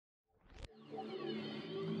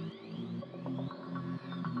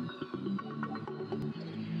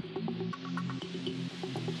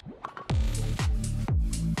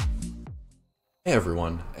Hey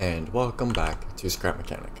everyone, and welcome back to Scrap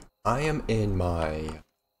Mechanic. I am in my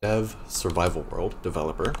dev survival world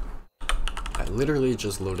developer. I literally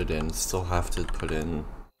just loaded in, still have to put in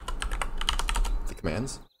the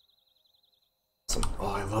commands. Awesome. Oh,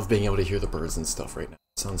 I love being able to hear the birds and stuff right now.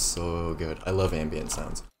 It sounds so good. I love ambient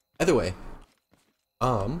sounds. Either way,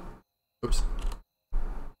 oops.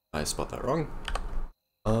 I spelled that wrong.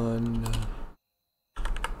 Unlimited.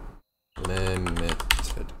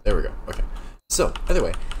 There we go. Okay. So, either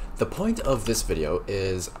way, the point of this video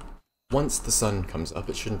is, once the sun comes up,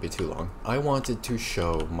 it shouldn't be too long, I wanted to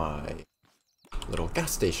show my little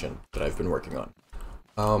gas station that I've been working on.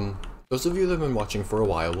 Those of you that have been watching for a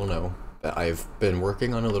while will know that I've been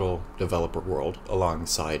working on a little developer world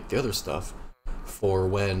alongside the other stuff for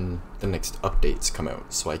when the next updates come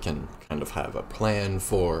out, so I can kind of have a plan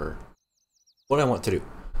for what I want to do.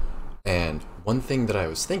 And one thing that I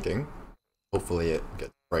was thinking, hopefully it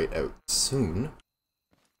gets right out soon.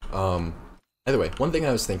 Either way, one thing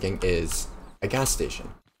I was thinking is a gas station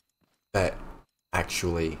that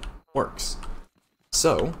actually works.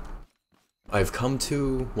 So, I've come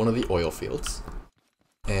to one of the oil fields,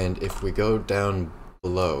 and if we go down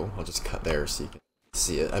below, I'll just cut there so you can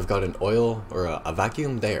see it. I've got an oil, or a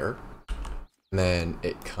vacuum there, and then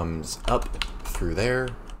it comes up through there,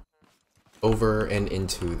 over and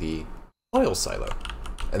into the oil silo.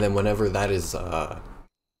 And then whenever that is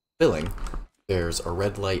filling, there's a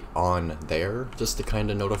red light on there just to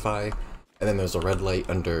kind of notify, and then there's a red light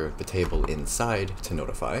under the table inside to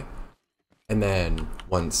notify. And then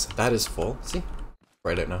once that is full, see,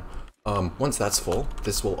 right out now, once that's full,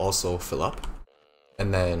 this will also fill up,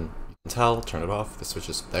 and then you can tell, turn it off, the switch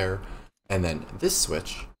is there, and then this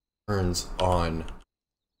switch turns on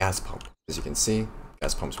gas pump. As you can see,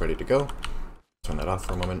 gas pump's ready to go. Turn that off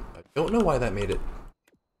for a moment. I don't know why that made it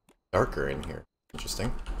darker in here.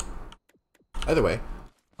 Interesting. Either way,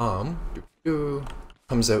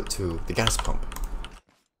 comes out to the gas pump,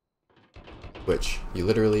 which you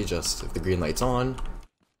literally just, if the green light's on,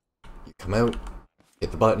 you come out,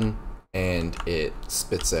 hit the button, and it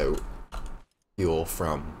spits out fuel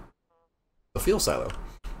from the fuel silo.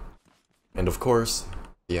 And of course,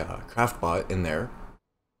 the craft bot in there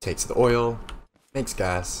takes the oil, makes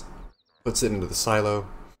gas, puts it into the silo,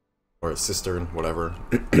 or a cistern, whatever,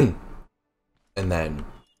 and then,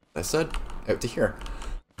 as I said, out to here.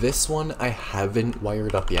 This one I haven't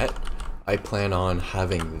wired up yet. I plan on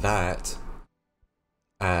having that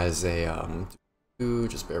as a,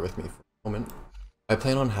 just bear with me for a moment. I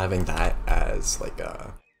plan on having that as like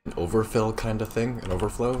an overfill kind of thing, an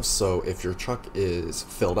overflow, so if your truck is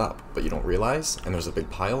filled up, but you don't realize, and there's a big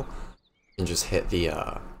pile, you can just hit the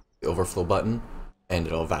overflow button, and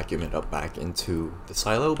it'll vacuum it up back into the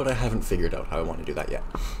silo, but I haven't figured out how I want to do that yet.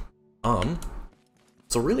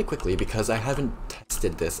 So really quickly, because I haven't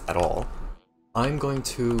tested this at all, I'm going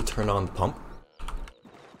to turn on the pump.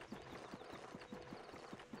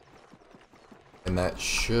 And that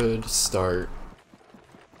should start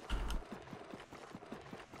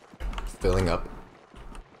filling up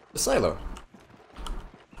the silo.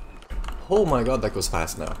 Oh my god, that goes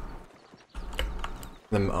fast now.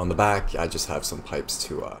 Then on the back, I just have some pipes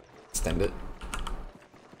to extend it.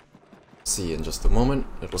 See in just a moment,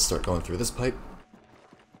 it'll start going through this pipe.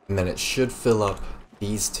 And then it should fill up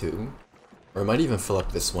these two. Or it might even fill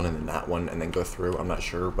up this one and then that one and then go through, I'm not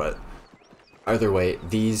sure, but either way,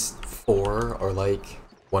 these four are like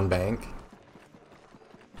one bank.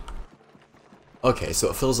 Okay, so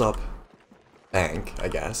it fills up bank, I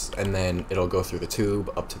guess, and then it'll go through the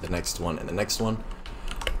tube up to the next one and the next one.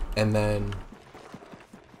 And then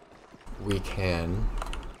we can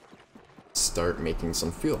start making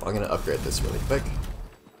some fuel. I'm gonna upgrade this really quick.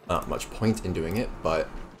 Not much point in doing it, but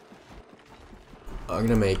I'm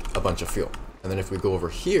gonna make a bunch of fuel. And then if we go over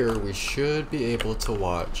here, we should be able to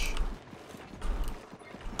watch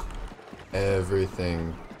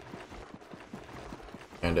everything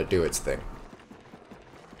and to do its thing.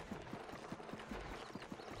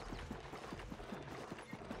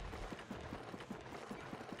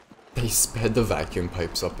 They sped the vacuum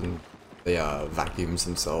pipes up and the vacuums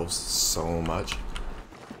themselves so much.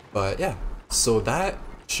 But yeah, so that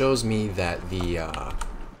shows me that the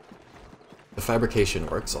fabrication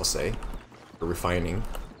works, I'll say, for refining.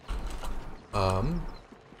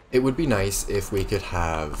 It would be nice if we could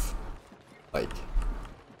have like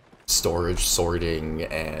storage, sorting,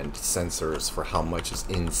 and sensors for how much is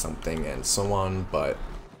in something and so on, but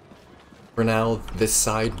for now, this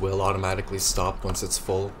side will automatically stop once it's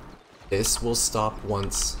full. This will stop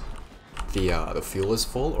once the fuel is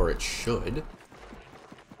full, or it should.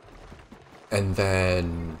 And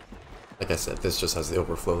then, like I said, this just has the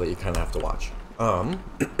overflow that you kind of have to watch.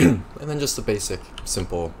 And then just a basic,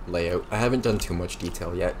 simple layout. I haven't done too much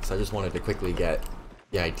detail yet, because I just wanted to quickly get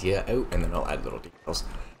the idea out, and then I'll add little details.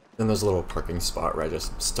 Then there's a little parking spot where I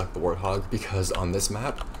just stuck the Warthog, because on this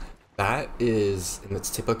map, that is in its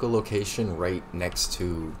typical location right next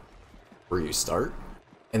to where you start.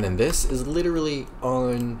 And then this is literally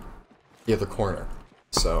on the other corner.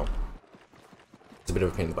 So, it's a bit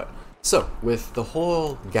of a pain in the butt. So, with the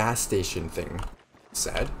whole gas station thing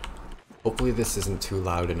said, hopefully this isn't too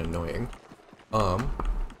loud and annoying.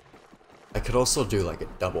 I could also do like a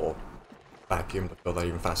double vacuum to fill that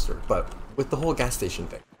even faster, but with the whole gas station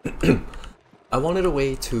thing, I wanted a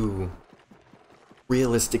way to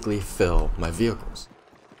realistically fill my vehicles.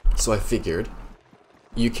 So I figured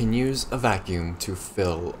you can use a vacuum to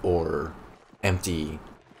fill or empty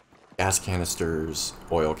gas canisters,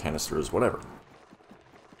 oil canisters, whatever.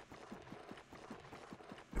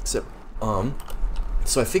 Except,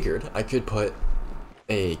 so I figured I could put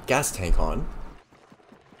a gas tank on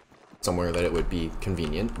somewhere that it would be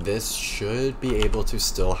convenient. This should be able to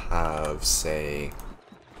still have, say,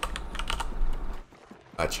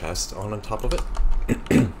 a chest on top of it.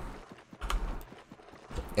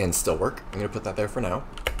 And still work. I'm gonna put that there for now.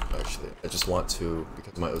 Actually, I just want to,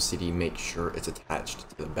 because of my OCD, make sure it's attached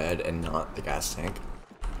to the bed and not the gas tank.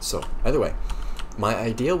 So, either way, my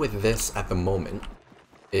idea with this at the moment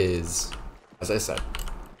is, as I said,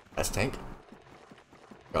 gas tank.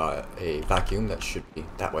 Got a vacuum that should be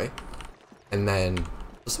that way. And then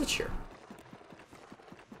a switch here.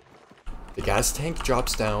 The gas tank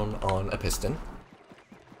drops down on a piston,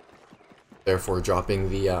 therefore dropping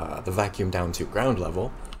the vacuum down to ground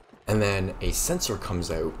level, and then a sensor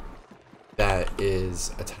comes out that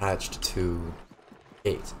is attached to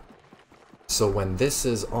gate. So when this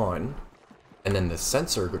is on, and then the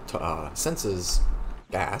sensor senses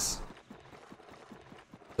gas,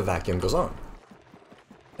 the vacuum goes on.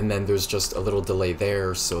 And then there's just a little delay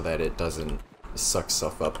there so that it doesn't suck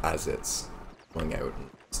stuff up as it's going out and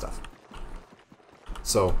stuff.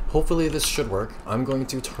 So hopefully this should work. I'm going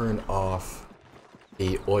to turn off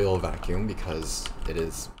the oil vacuum because it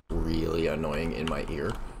is really annoying in my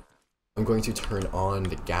ear. I'm going to turn on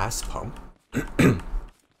the gas pump. It's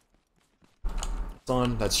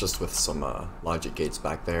on, that's just with some logic gates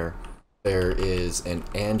back there. There is an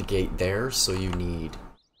AND gate there, so you need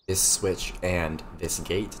this switch and this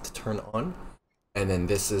gate to turn on. And then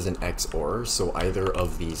this is an XOR, so either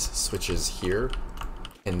of these switches here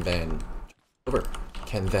can then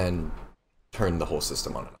turn the whole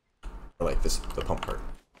system on and off. Or like this, the pump part.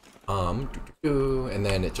 And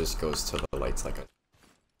then it just goes to the lights like a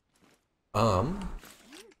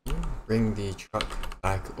bring the truck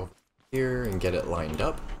back over here and get it lined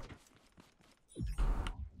up.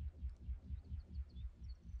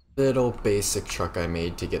 Little basic truck I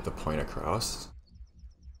made to get the point across.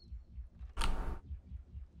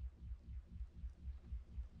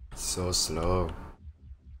 So slow.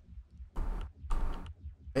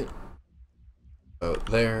 Okay. Out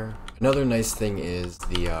there. Another nice thing is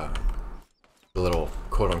the little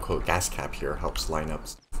quote-unquote gas cap here helps line up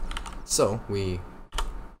stuff. So we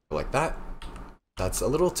go like that. That's a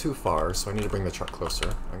little too far, so I need to bring the truck closer.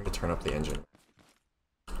 I'm going to turn up the engine.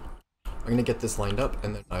 I'm going to get this lined up,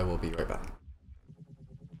 and then I will be right back.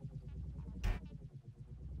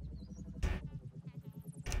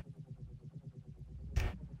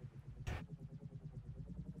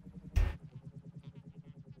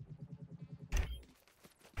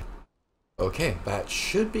 Okay, that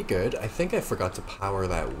should be good. I think I forgot to power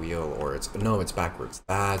that wheel, or no, it's backwards.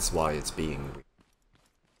 That's why it's being weird.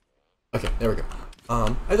 Okay, there we go.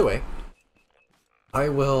 Either way, I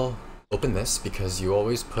will open this because you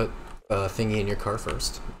always put a thingy in your car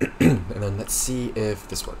first. And then let's see if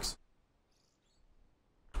this works.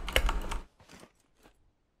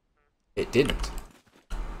 It didn't.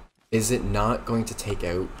 Is it not going to take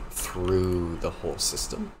out through the whole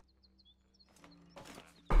system?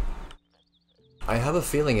 I have a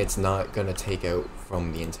feeling it's not going to take out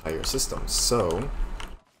from the entire system, so I'm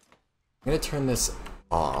going to turn this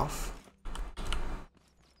off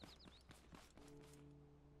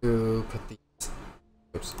to put these,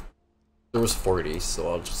 oops, there was 40, so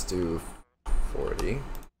I'll just do 40,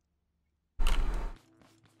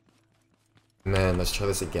 and then let's try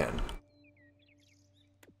this again.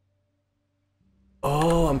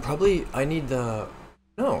 Oh, I need the,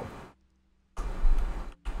 no.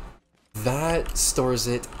 That stores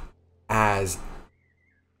it as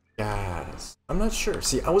gas. I'm not sure.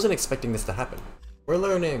 See, I wasn't expecting this to happen. We're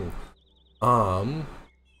learning. I'm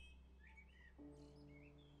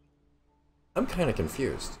kind of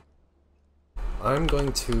confused. I'm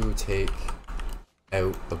going to take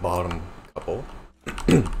out the bottom couple.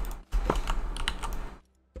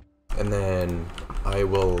 And then I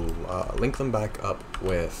will link them back up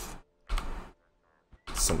with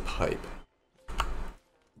some pipe.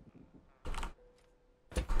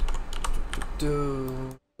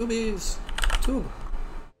 Tubies! Tube!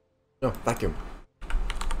 No, vacuum.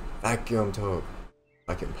 Vacuum tube.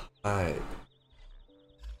 Vacuum pipe.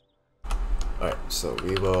 Alright, so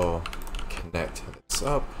we will connect this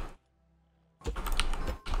up.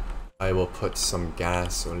 I will put some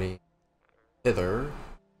gasoline hither.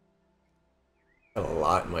 Got a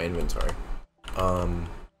lot in my inventory.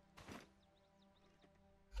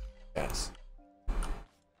 Gas.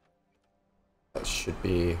 That should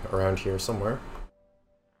be around here somewhere.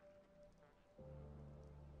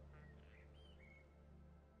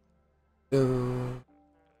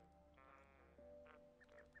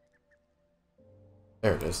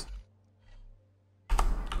 There it is.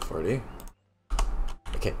 40.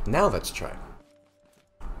 Okay, now let's try.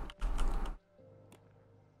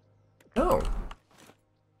 No.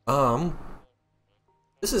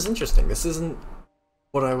 This is interesting. This isn't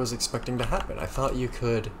what I was expecting to happen. I thought you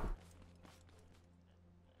could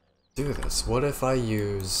do this. What if I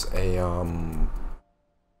use a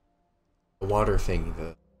water thingy,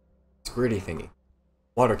 the squirty thingy,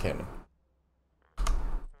 water cannon.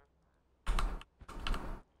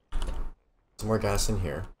 Some more gas in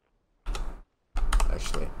here.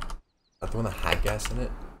 Actually, is that the one that had gas in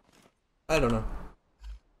it? I don't know.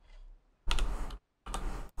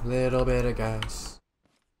 Little bit of gas.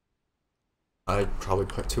 I probably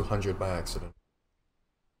put 200 by accident.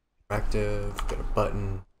 Active, get a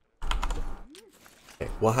button. Okay,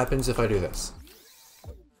 what happens if I do this?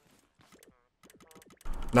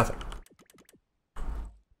 Nothing.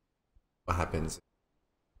 What happens?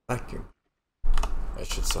 Vacuum. I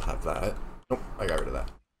should still have that. Nope, I got rid of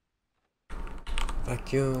that.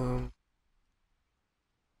 Vacuum.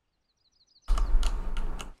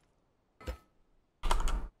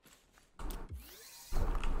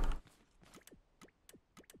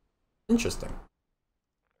 Interesting.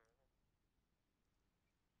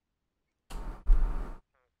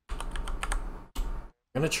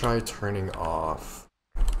 I'm gonna try turning off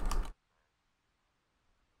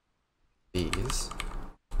these.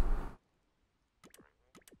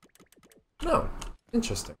 No,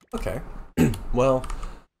 interesting. Okay. Well,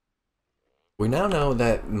 we now know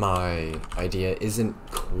that my idea isn't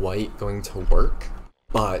quite going to work,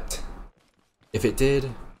 but if it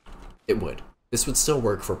did, it would. This would still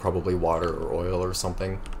work for probably water or oil or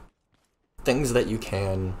something. Things that you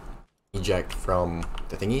can eject from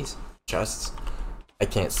the thingies, chests. I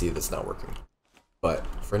can't see this not working. But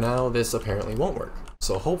for now, this apparently won't work.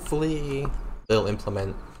 So hopefully they'll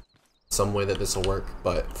implement some way that this will work,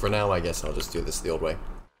 but for now I guess I'll just do this the old way.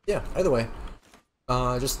 Yeah, either way,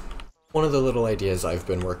 just one of the little ideas I've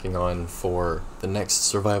been working on for the next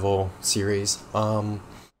survival series.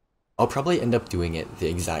 I'll probably end up doing it the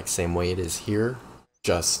exact same way it is here,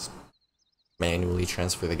 just manually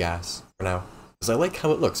transfer the gas for now. Because I like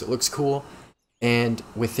how it looks cool, and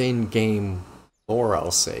within game lore,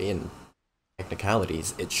 I'll say, and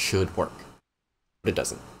technicalities, it should work. But it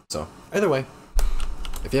doesn't. So, either way,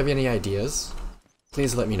 if you have any ideas,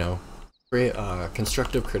 please let me know.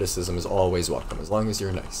 Constructive criticism is always welcome, as long as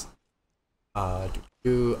you're nice.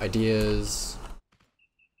 Ideas,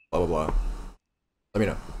 blah blah blah. Let me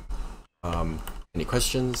know. Any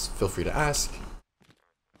questions, feel free to ask.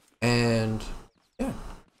 And yeah,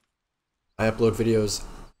 I upload videos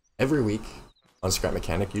every week on Scrap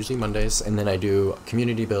Mechanic, usually Mondays, and then I do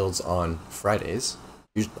community builds on Fridays.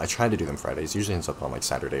 I try to do them Fridays, usually ends up on like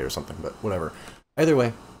Saturday or something, but whatever. Either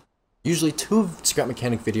way, usually 2 Scrap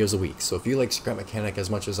Mechanic videos a week, so if you like Scrap Mechanic as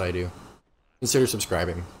much as I do, consider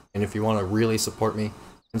subscribing. And if you want to really support me,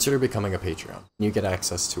 consider becoming a Patreon. You get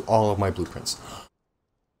access to all of my blueprints.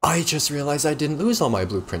 I just realized I didn't lose all my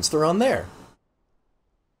blueprints, they're on there.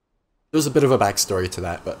 There's a bit of a backstory to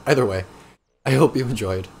that, but either way, I hope you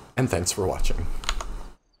enjoyed, and thanks for watching.